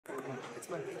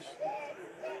Thank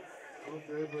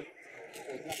you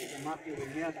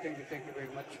very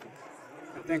much.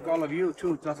 And thank all of you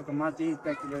too, Tlazakamati.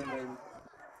 Thank you very much.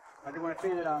 I just want to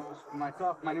say that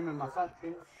myself, my name is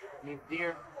Mazatzin, named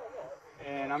Deer,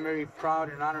 and I'm very proud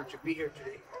and honored to be here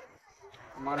today.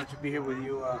 I'm honored to be here with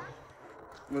you,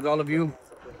 with all of you,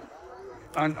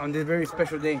 on this very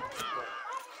special day.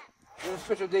 It's a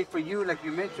special day for you, like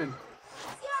you mentioned,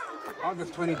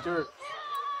 August 23rd.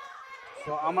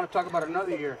 So I'm going to talk about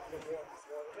another year,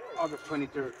 August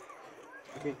 23rd.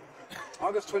 Okay,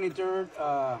 August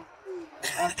 23rd,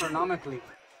 astronomically.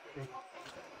 Okay.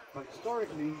 But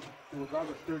historically, it was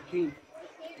August 13th.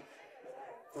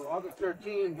 So August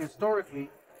 13th, historically,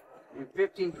 in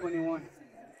 1521.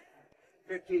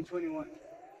 1521.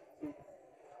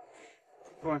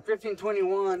 So in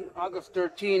 1521, August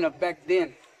 13 of back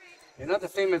then, it's not the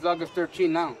same as August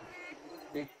 13 now.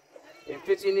 Okay? In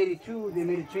 1582, they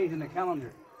made a change in the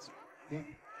calendar. Okay?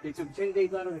 They took 10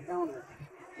 days out of the calendar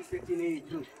in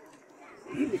 1582.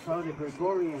 They called it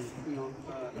Gregorian,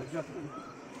 adjustment.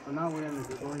 So now we're in the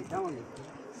Gregorian calendar.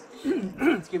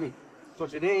 Excuse me. So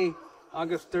today,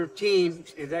 August 13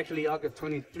 is actually August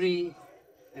 23,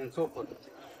 and so forth.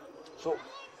 So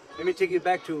let me take you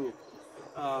back to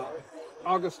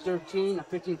August 13 of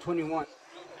 1521.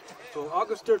 So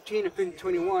August 13 of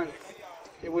 1521,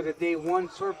 it was a day one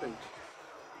serpent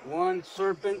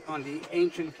on the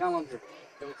ancient calendar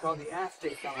that we call the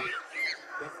Aztec calendar.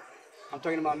 Okay? I'm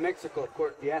talking about Mexico, of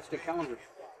course, the Aztec calendar.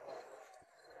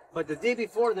 But the day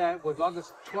before that was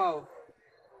August 12,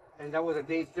 and that was a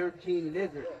day 13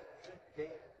 lizard.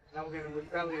 Okay? Now we're going to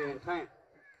travel in time.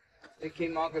 It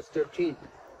came August 13th,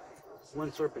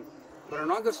 one serpent. But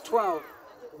on August 12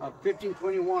 of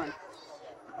 1521,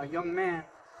 a young man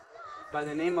by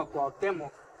the name of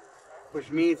Cuauhtemoc, which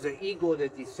means the eagle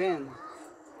that descends,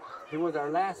 he was our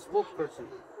last spokesperson,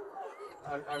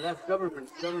 our last governor,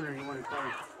 you want to call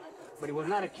him. But he was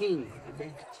not a king,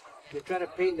 okay? They try to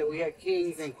paint that we had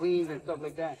kings and queens and stuff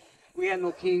like that. We had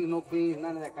no kings, no queens,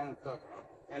 none of that kind of stuff.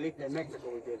 At least in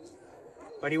Mexico we did.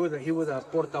 But he was a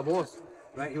portavoz,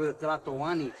 right? He was a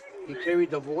Tlatoani. He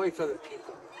carried the voice of the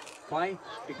people. Why?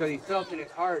 Because he felt in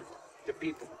his heart the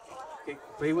people. Okay?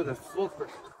 So he was a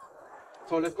spokesperson.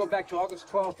 So let's go back to August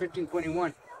 12,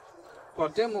 1521.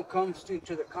 Cuauhtemoc comes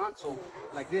into the council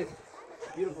like this,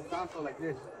 beautiful council like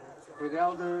this, with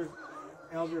elders,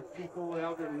 elder people,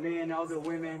 elder men, elder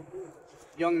women,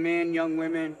 young men, young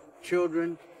women,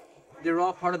 children. They're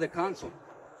all part of the council.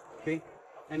 Okay?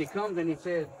 And he comes and he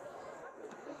says,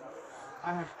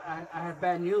 I have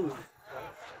bad news.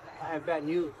 I have bad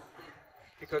news.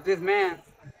 Because this man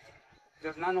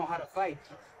does not know how to fight.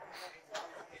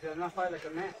 He does not fight like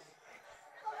a man.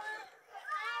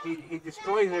 He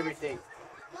destroys everything.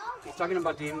 He's talking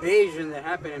about the invasion that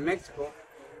happened in Mexico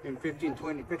in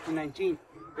 1519,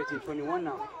 1521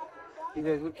 now. He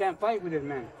says, we can't fight with this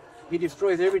man. He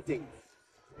destroys everything.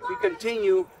 If we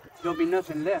continue, there'll be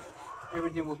nothing left.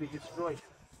 Everything will be destroyed.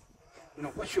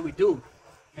 What should we do?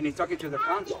 And he's talking to the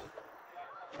council.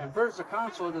 And first the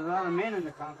council, there's a lot of men in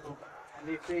the council, and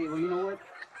they say, well, you know what?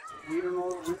 We don't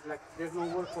know, there's no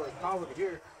word for a coward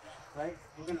here, right?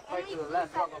 We're going to fight to the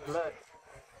last drop of blood.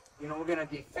 We're going to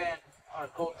defend our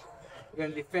culture. We're going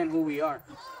to defend who we are.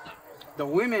 The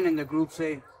women in the group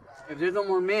say, if there's no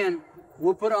more men,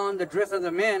 we'll put on the dress of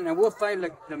the men and we'll fight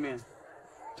like the men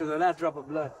to the last drop of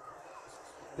blood.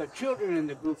 The children in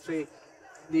the group say,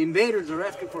 the invaders are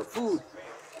asking for food.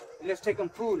 Let's take them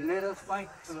food and let us fight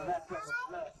to the last drop of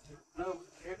blood. No,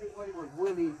 everybody was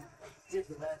willing to give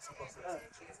the last drop of blood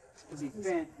to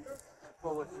defend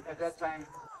what was at that time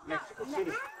Mexico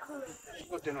City.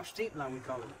 Tenochtitlan, we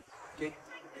call it. Okay?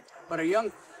 But a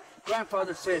young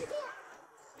grandfather said,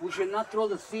 we should not throw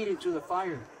the seed into the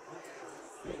fire.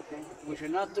 Okay? We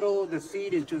should not throw the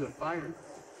seed into the fire.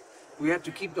 We have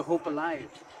to keep the hope alive.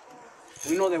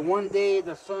 We know that one day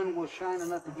the sun will shine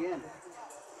on us again.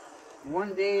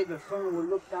 One day the sun will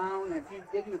look down and be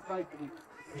dignified to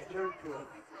return to us.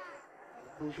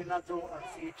 We should not throw our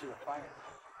seed to the fire.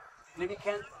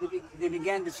 They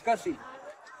began discussing.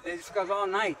 They discussed all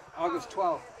night, August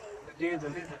 12th, the day of the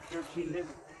lizard, 13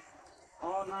 lizards.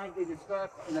 All night they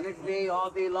discussed, and the next day,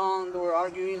 all day long, they were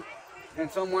arguing, and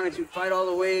some wanted to fight all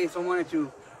the way, some wanted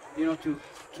to.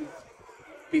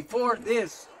 Before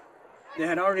this, they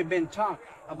had already been taught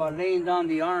about laying down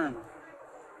the arms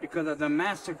because of the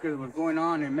massacre that was going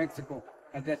on in Mexico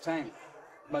at that time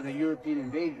by the European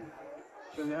invasion.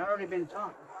 So they had already been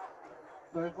taught.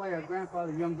 So that's why our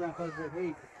grandfather, young grandfather, said,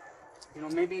 hey,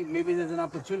 maybe there's an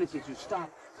opportunity to stop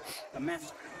the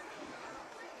massacre.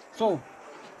 So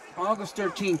August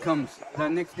 13 comes the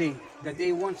next day, the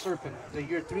day 1 serpent, the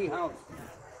year 3 house.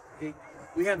 Okay?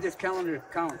 We have this calendar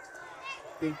count.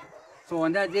 Okay? So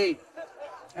on that day,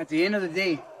 at the end of the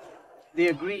day, they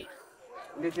agree.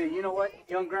 They say, you know what,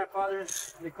 young grandfather,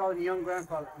 they call it a young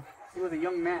grandfather. He was a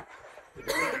young man.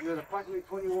 He was approximately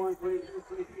 21, 22,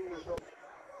 23 years old.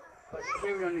 But he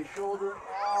carried on his shoulder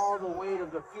all the weight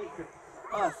of the future,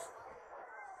 us.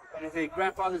 And they say,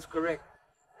 grandfather's correct.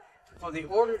 So they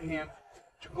ordered him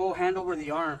to go hand over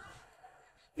the arms.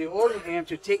 They ordered him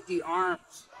to take the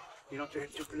arms, you know, to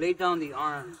lay down the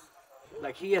arms,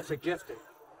 like he had suggested.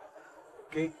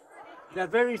 Okay?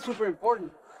 That's very super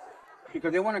important,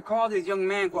 because they want to call this young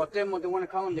man Cuauhtemoc, they want to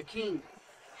call him the king,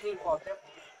 King Cuauhtemoc.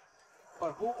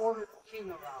 But who ordered the king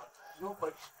around?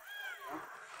 Nobody.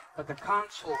 But the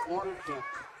consul ordered him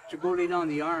to go lay down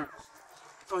the arms.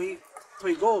 So he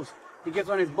goes, he gets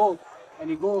on his boat, and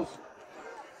he goes.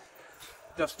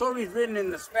 The story is written in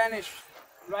the Spanish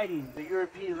writing, the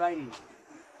European writing.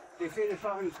 They say they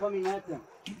saw him coming at them.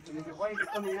 And they say, why is he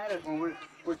coming at us when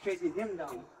we're chasing him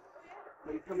down?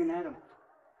 But he's coming at them,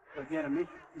 because he had a mission.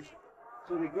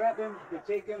 So they grab him,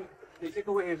 they take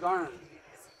away his arms,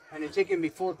 and they take him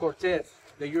before Cortez,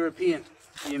 the European,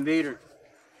 the invader.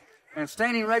 And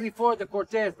standing right before the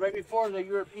Cortez, right before the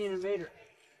European invader,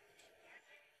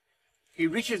 he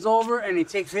reaches over and he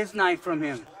takes his knife from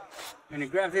him. And he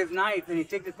grabs his knife and he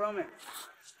takes it from him.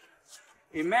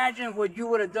 Imagine what you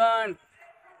would have done,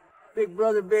 Big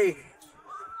Brother Bay.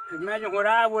 Imagine what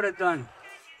I would have done.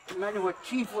 Imagine what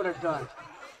Chief would have done.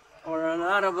 Or a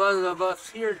lot of us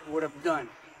here would have done.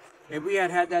 If we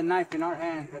had had that knife in our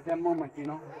hands at that moment, you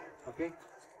know. Okay?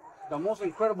 The most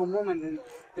incredible moment in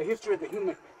the history of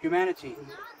the humanity.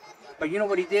 But you know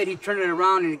what he did? He turned it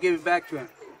around and he gave it back to him.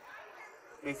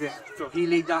 He said, so he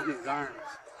laid down his arms.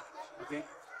 Okay?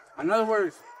 In other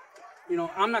words, you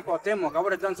know, I'm not Cuauhtemoc. I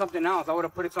would have done something else. I would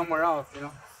have put it somewhere else, you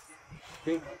know.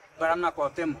 Okay? But I'm not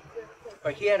Cuauhtemoc.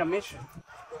 But he had a mission.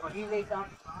 But he laid down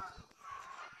his arms.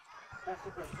 That's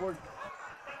super important.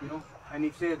 You know? And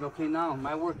he said, okay, now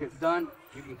my work is done.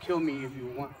 You can kill me if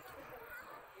you want.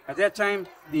 At that time,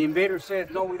 the invader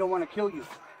said, no, we don't want to kill you.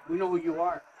 We know who you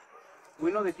are.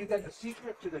 We know that you got the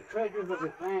secret to the treasures of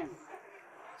this land.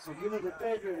 So give us the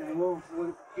treasure and we'll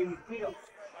give you freedom.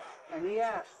 And he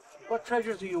asked, what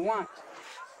treasures do you want?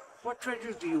 What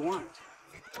treasures do you want?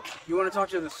 You want to talk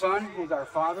to the sun, who's our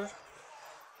father?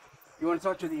 You want to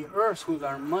talk to the earth, who's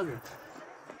our mother?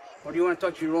 Or do you want to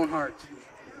talk to your own heart?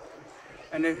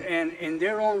 And in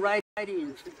their own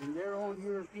writings, in their own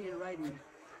European writings,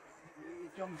 he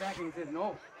jumped back and he said,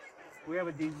 no, we have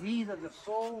a disease of the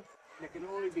soul that can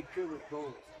only be cured with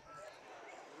gold.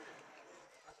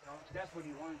 That's what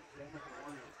he wanted. That's what he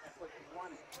wanted. That's what he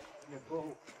wanted. The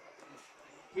gold.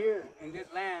 Here in this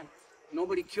land,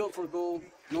 nobody killed for gold.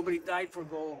 Nobody died for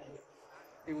gold.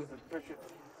 It was a precious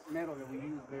metal that we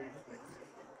use very quickly.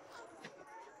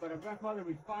 But our grandfather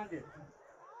responded.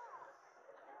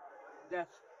 That's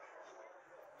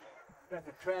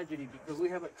a tragedy, because we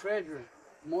have a treasure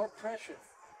more precious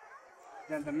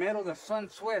than the metal the sun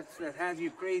sweats that has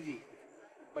you crazy,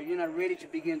 but you're not ready to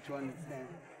begin to understand.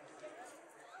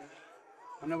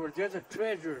 In other words, there's a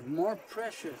treasure more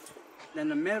precious than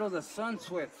the metal the sun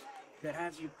sweats that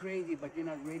has you crazy, but you're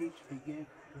not ready to begin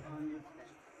to understand.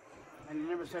 And he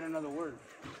never said another word.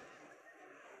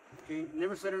 Okay,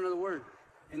 never said another word.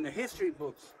 In the history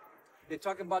books, they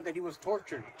talk about that he was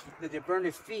tortured, that they burned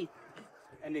his feet,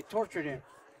 and they tortured him.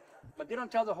 But they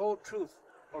don't tell the whole truth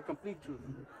or complete truth,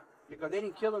 because they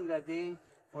didn't kill him that day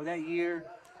or that year.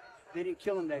 They didn't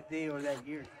kill him that day or that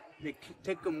year. They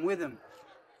take him with them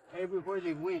everywhere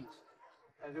they went,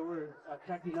 as they were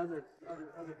attacking other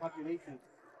populations,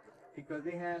 because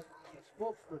they had a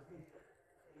spokesperson,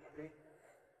 okay?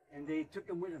 And they took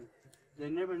him with them. They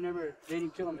they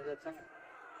didn't kill him at that time.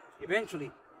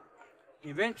 Eventually,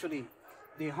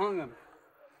 they hung him,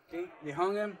 okay? They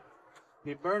hung him,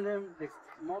 they burned him, they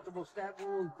multiple stab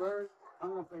wounds, burned,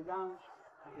 hung him upside down,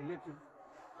 they lifted him.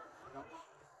 You know?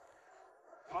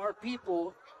 Our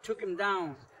people took him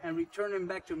down and returned him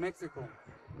back to Mexico.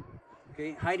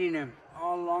 Okay, hiding him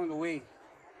all along the way.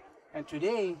 And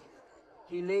today,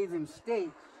 he lays in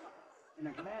state in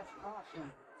a glass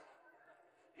coffin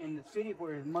in the city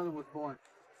where his mother was born,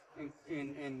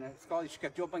 it's called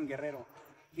Ixcatiopan, Guerrero.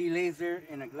 He lays there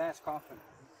in a glass coffin.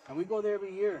 And we go there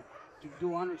every year to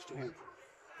do honors to him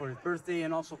for his birthday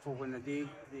and also for when the day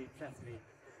they assassinated.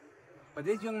 But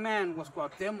this young man was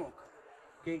Cuauhtemoc.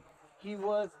 Okay, he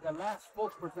was the last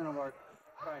spokesperson of our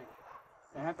tribe.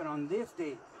 It happened on this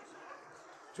day.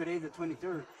 Today, the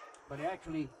 23rd, but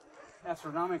actually,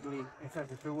 astronomically, it's as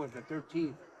if it was the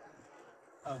 13th.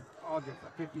 of August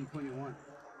of 1521.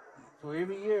 So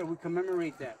every year we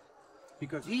commemorate that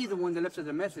because he's the one that left us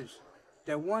the message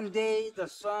that one day the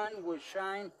sun will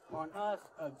shine on us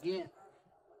again.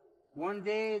 One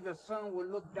day the sun will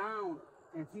look down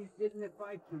and he's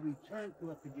dignified to return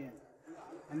to us again.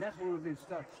 And that's where we've been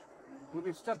stuck. We've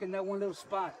been stuck in that one little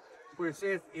spot where it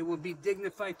says it will be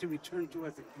dignified to return to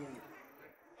us again.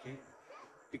 Okay?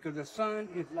 Because the sun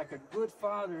is like a good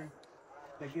father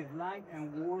that gives light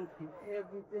and warmth to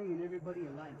everything and everybody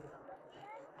alike.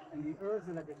 And the earth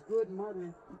is like a good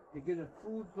mother that gives us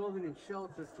food, clothing, and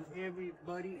shelter to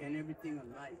everybody and everything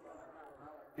alike.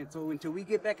 And so until we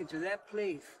get back into that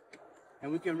place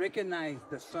and we can recognize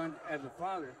the son as a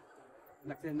father,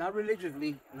 like I said, not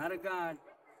religiously, not a God,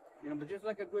 you know, but just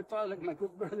like a good father, like my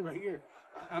good brother right here.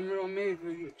 I'm real amazed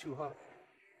with you too, huh?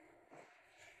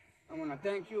 I want to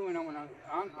thank you and I want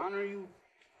to honor you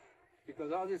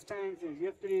because all this time since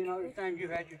yesterday and all this time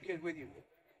you've had your kids with you.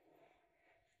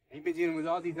 You've been dealing with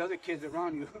all these other kids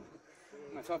around you,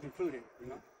 myself included, you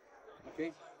know,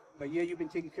 okay? But yeah, you've been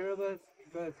taking care of us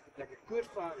because like a good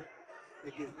father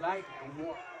that gives light and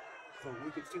warmth so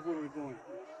we can see where we're going.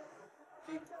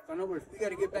 See? So in other words, we got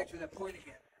to get back to that point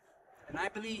again. And I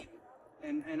believe,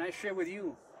 and I share with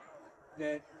you,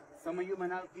 that some of you might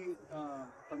not be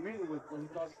familiar with what we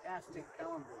call the Aztec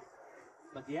calendar.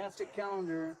 But the Aztec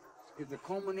calendar is the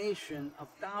culmination of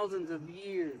thousands of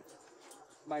years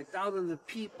by thousands of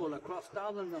people across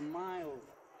thousands of miles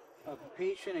of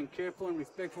patient and careful and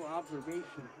respectful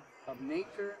observation of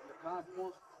nature, the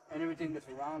cosmos, and everything that's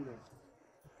around us.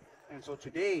 And so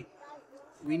today,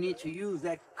 we need to use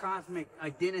that cosmic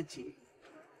identity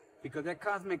because that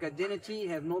cosmic identity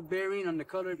has no bearing on the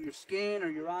color of your skin or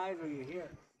your eyes or your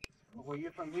hair. Where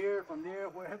you're from here, from there,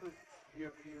 wherever,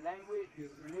 your language, your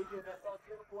religion, that's all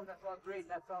beautiful and that's all great,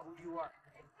 that's all who you are.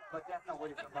 But that's not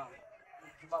what it's about.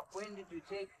 It's about when did you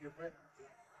take your breath?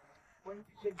 When did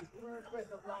you take the first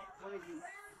breath of life? When did you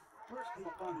first come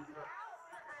upon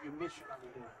your mission on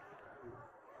the earth?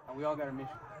 And we all got a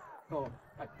mission. So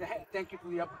I thank you for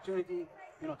the opportunity,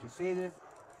 you know, to say this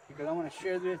because I want to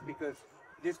share this because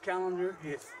this calendar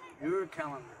is your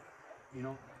calendar, you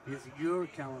know, it's your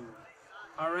calendar.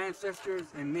 Our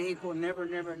ancestors in Mexico never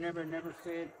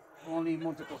said only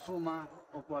Montezuma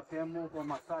or Cuauhtemoc or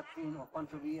Mazatzin or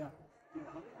Pancho Villa, you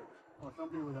know, or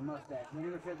somebody with a mustache. They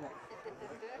never said that.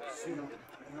 You know,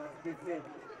 they said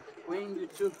when you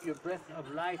took your breath of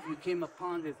life, you came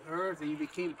upon this earth and you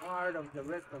became part of the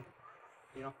rest of,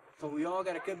 you know. So we all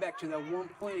got to get back to that one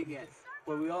point again,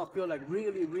 where we all feel like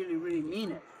really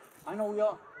mean it. I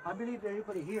know I believe that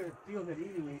everybody here feels it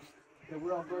anyway, that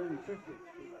we're all brothers and sisters.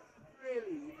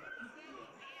 Really,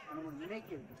 and I want to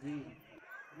make it real.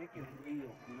 Make it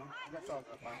real, you know? That's all it's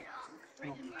about. You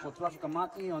know, so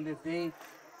Tlaxcamati on this day,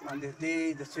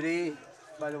 today,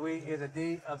 by the way, is the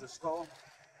day of the skull.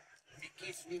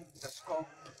 Mikisli, the skull,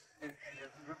 it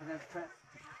represents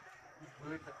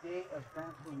we're at the day of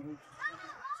transformation.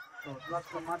 So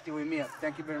Tlaxcamati with me.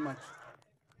 Thank you very much.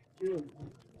 Thank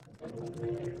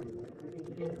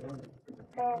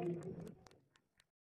you.